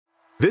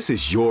This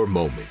is your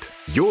moment,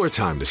 your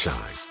time to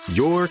shine,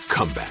 your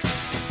comeback.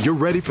 You're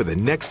ready for the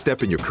next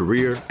step in your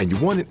career, and you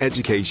want an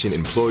education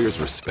employers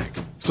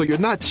respect. So you're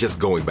not just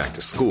going back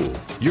to school,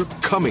 you're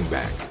coming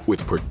back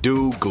with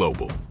Purdue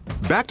Global.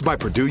 Backed by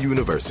Purdue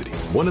University,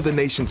 one of the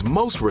nation's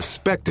most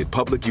respected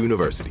public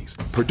universities,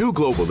 Purdue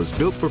Global is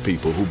built for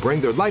people who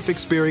bring their life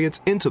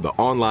experience into the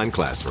online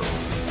classroom.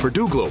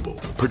 Purdue Global,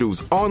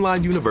 Purdue's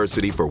online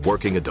university for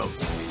working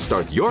adults.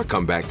 Start your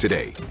comeback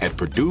today at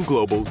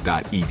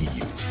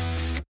purdueglobal.edu.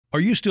 Are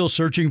you still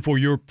searching for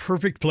your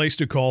perfect place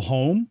to call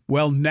home?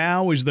 Well,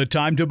 now is the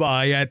time to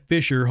buy at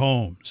Fisher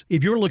Homes.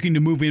 If you're looking to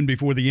move in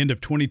before the end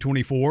of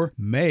 2024,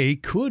 May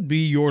could be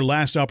your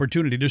last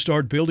opportunity to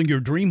start building your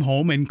dream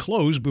home and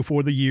close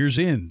before the year's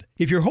end.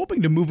 If you're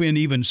hoping to move in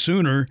even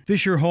sooner,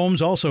 Fisher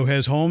Homes also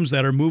has homes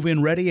that are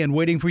move-in ready and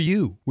waiting for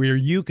you, where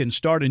you can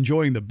start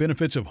enjoying the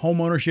benefits of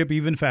homeownership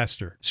even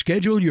faster.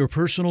 Schedule your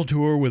personal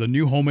tour with a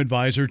new home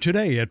advisor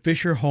today at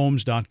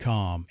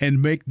FisherHomes.com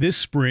and make this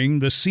spring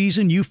the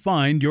season you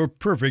find your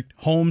perfect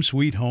home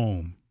sweet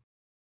home.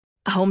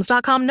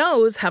 Homes.com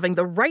knows having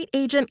the right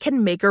agent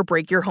can make or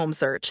break your home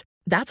search.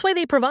 That's why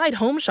they provide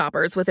home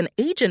shoppers with an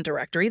agent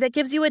directory that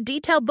gives you a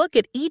detailed look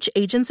at each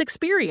agent's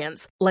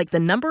experience, like the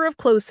number of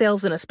closed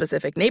sales in a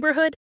specific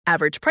neighborhood,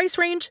 average price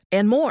range,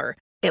 and more.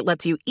 It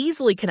lets you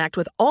easily connect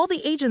with all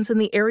the agents in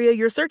the area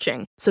you're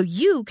searching, so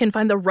you can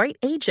find the right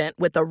agent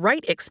with the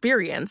right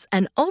experience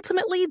and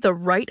ultimately the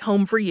right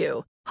home for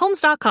you.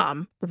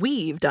 Homes.com.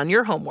 We've done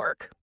your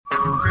homework.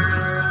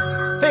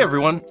 Hey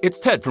everyone, it's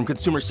Ted from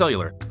Consumer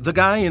Cellular, the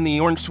guy in the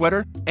orange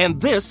sweater, and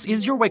this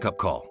is your wake-up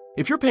call.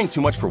 If you're paying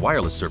too much for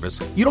wireless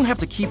service, you don't have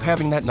to keep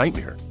having that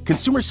nightmare.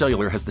 Consumer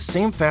Cellular has the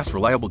same fast,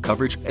 reliable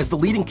coverage as the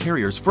leading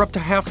carriers for up to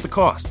half the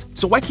cost.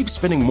 So why keep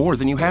spending more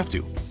than you have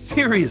to?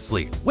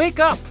 Seriously,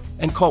 wake up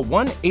and call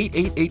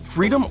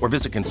 1-888-FREEDOM or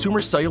visit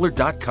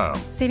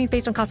consumercellular.com. Savings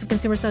based on cost of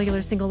Consumer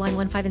Cellular single line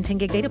 1, 5, and 10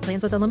 gig data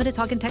plans with unlimited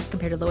talk and text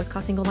compared to lowest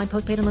cost single line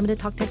postpaid unlimited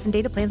talk, text, and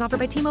data plans offered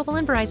by T-Mobile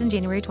and Verizon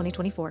January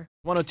 2024.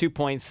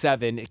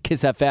 102.7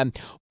 KISS FM.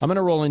 I'm going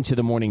to roll into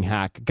the morning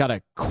hack. Got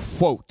a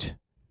quote.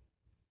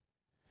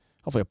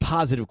 Hopefully a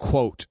positive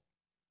quote.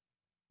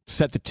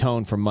 Set the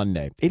tone for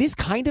Monday. It is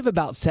kind of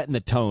about setting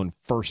the tone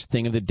first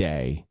thing of the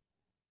day.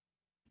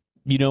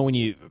 You know,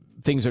 when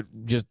things are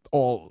just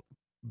all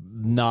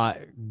not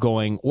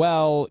going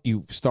well,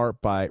 you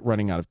start by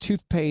running out of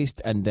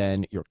toothpaste, and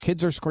then your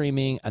kids are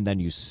screaming, and then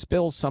you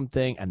spill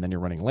something, and then you're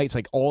running late. It's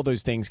like all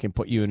those things can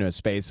put you in a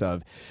space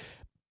of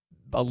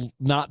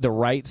not the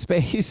right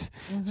space.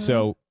 Mm-hmm.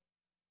 So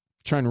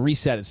try and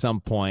reset at some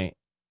point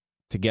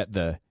to get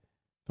the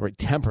right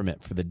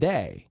temperament for the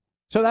day.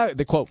 So that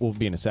the quote will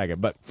be in a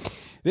second, but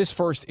this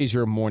first is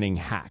your morning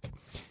hack.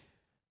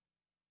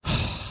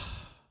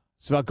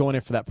 It's about going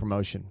in for that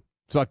promotion.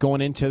 It's about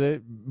going into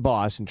the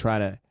boss and trying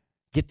to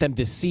get them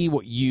to see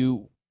what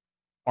you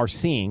are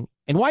seeing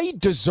and why you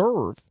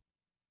deserve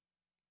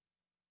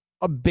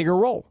a bigger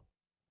role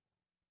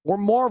or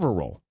more of a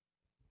role.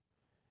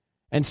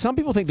 And some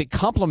people think that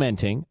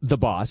complimenting the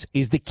boss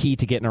is the key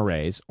to getting a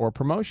raise or a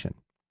promotion.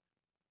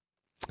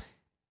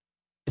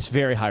 It's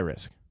very high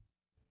risk.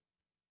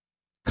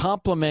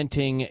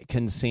 Complimenting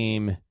can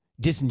seem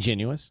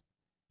disingenuous.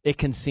 It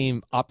can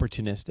seem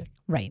opportunistic.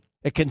 Right.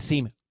 It can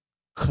seem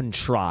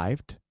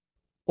contrived.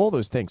 All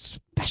those things,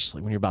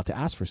 especially when you're about to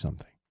ask for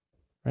something,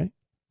 right?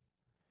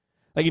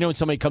 Like, you know, when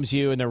somebody comes to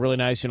you and they're really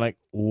nice, you're like,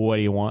 what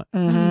do you want?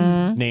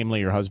 Mm-hmm. Namely,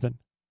 your husband.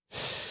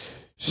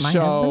 My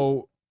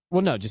husband?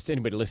 Well, no, just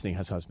anybody listening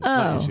has husbands.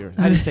 Oh.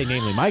 I didn't say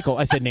namely Michael.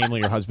 I said namely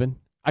your husband.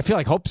 I feel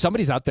like hope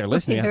somebody's out there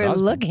listening has a You're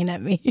husband. looking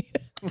at me.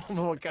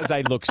 Because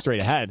I look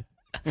straight ahead.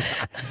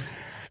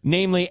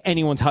 Namely,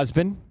 anyone's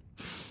husband.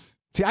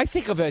 See, I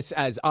think of us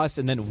as us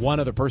and then one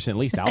other person at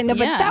least out I know,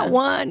 there. but that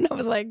one, I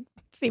was like,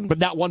 seemed... But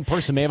that one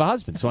person may have a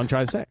husband, so I'm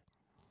trying to say.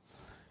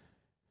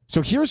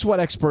 So here's what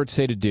experts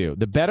say to do.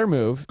 The better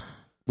move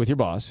with your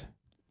boss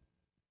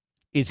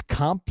is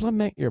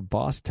compliment your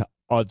boss to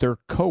other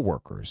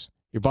coworkers.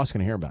 Your boss is going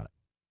to hear about it.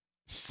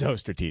 So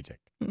strategic.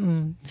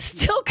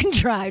 Still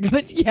contrived,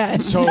 but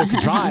yes. So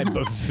contrived,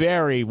 but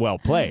very well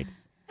played.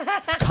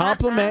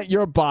 Compliment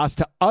your boss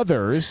to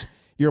others.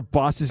 Your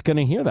boss is going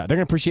to hear that. They're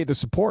going to appreciate the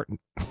support.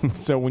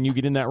 So when you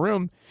get in that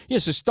room,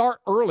 so start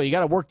early. You got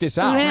to work this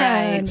out.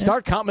 Right.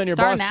 Start complimenting your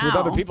boss with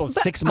other people But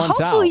 6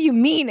 months out. Hopefully you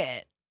mean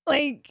it.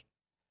 Like,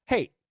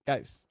 hey,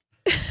 guys,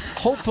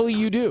 hopefully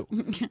you do.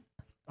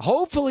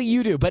 Hopefully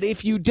you do. But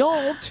if you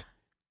don't,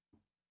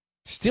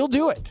 still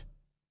do it.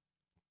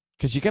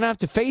 Because you're going to have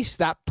to face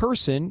that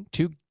person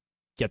to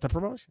get the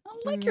promotion. I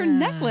like your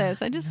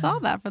necklace. I just saw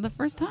that for the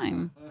first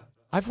time.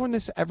 I've worn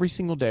this every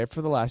single day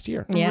for the last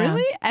year. Yeah.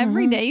 Really?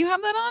 Every day you have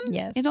that on?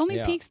 Yes. It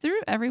only peeks through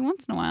every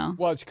once in a while.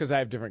 Well, it's because I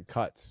have different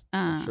cuts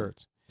of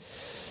shirts.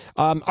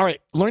 All right.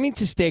 Learning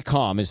to stay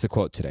calm is the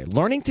quote today.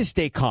 Learning to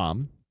stay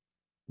calm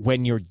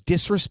when you're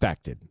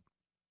disrespected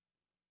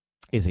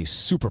is a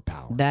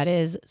superpower. that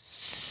is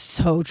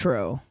so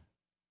true.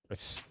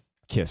 It's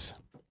KISS.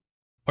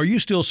 Are you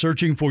still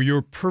searching for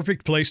your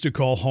perfect place to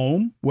call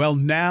home? Well,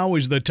 now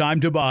is the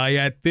time to buy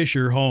at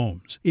Fisher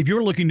Homes. If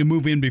you're looking to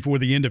move in before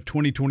the end of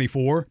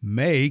 2024,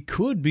 May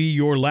could be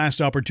your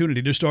last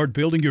opportunity to start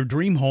building your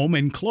dream home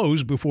and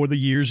close before the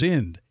year's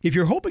end. If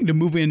you're hoping to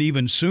move in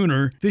even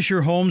sooner,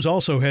 Fisher Homes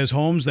also has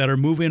homes that are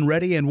move-in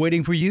ready and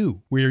waiting for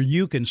you, where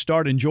you can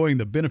start enjoying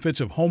the benefits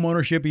of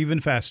homeownership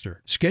even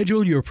faster.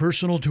 Schedule your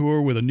personal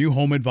tour with a new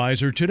home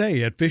advisor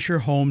today at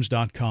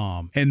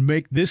FisherHomes.com and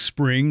make this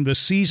spring the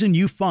season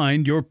you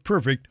find your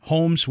perfect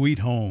home sweet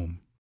home.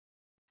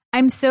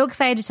 I'm so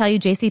excited to tell you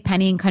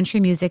JCPenney and country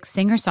music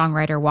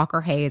singer-songwriter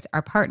Walker Hayes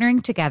are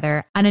partnering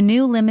together on a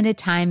new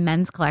limited-time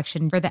men's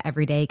collection for the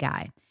everyday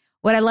guy.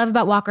 What I love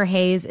about Walker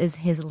Hayes is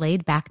his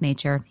laid-back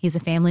nature. He's a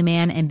family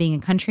man, and being a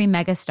country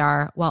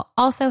megastar while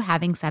also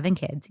having 7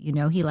 kids, you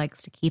know he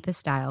likes to keep his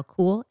style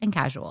cool and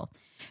casual.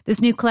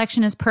 This new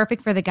collection is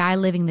perfect for the guy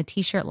living the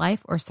t-shirt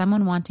life or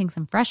someone wanting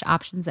some fresh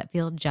options that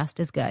feel just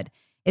as good.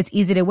 It's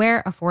easy to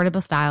wear,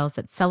 affordable styles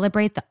that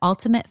celebrate the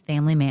ultimate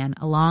family man,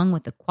 along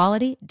with the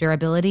quality,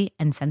 durability,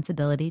 and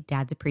sensibility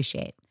dads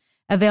appreciate.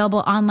 Available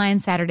online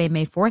Saturday,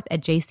 May 4th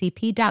at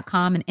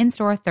jcp.com and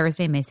in-store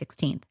Thursday, May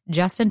 16th.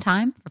 Just in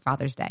time for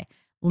Father's Day.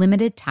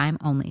 Limited time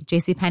only.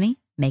 JCPenney,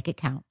 make it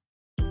count.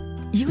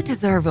 You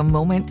deserve a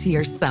moment to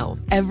yourself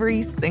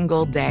every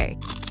single day.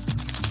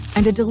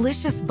 And a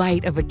delicious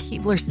bite of a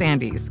Keebler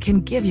Sandies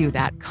can give you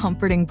that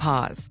comforting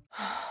pause.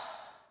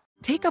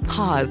 Take a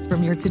pause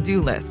from your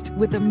to-do list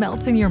with the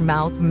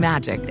melt-in-your-mouth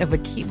magic of a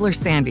Keebler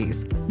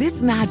Sandies.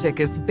 This magic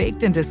is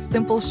baked into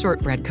simple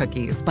shortbread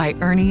cookies by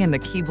Ernie and the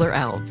Keebler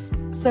Elves.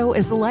 So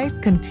as life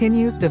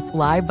continues to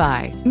fly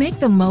by, make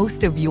the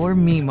most of your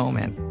me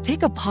moment.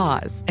 Take a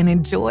pause and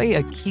enjoy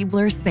a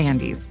Keebler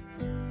Sandies.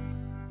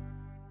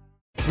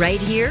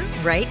 Right here,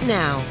 right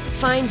now.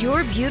 Find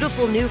your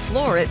beautiful new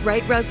floor at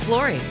Right Rug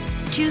Flooring.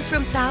 Choose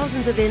from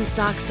thousands of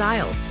in-stock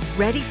styles,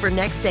 ready for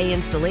next day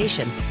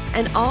installation,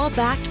 and all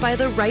backed by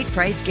the right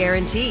price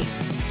guarantee.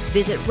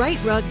 Visit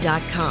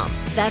rightrug.com.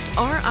 That's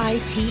RITERUG.com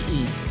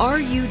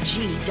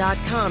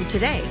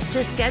today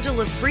to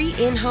schedule a free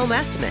in-home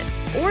estimate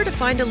or to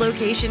find a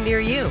location near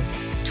you.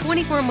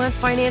 24-month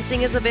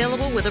financing is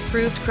available with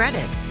approved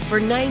credit. For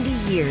 90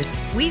 years,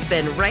 we've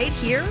been right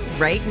here,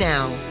 right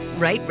now.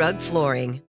 Right Rug Flooring.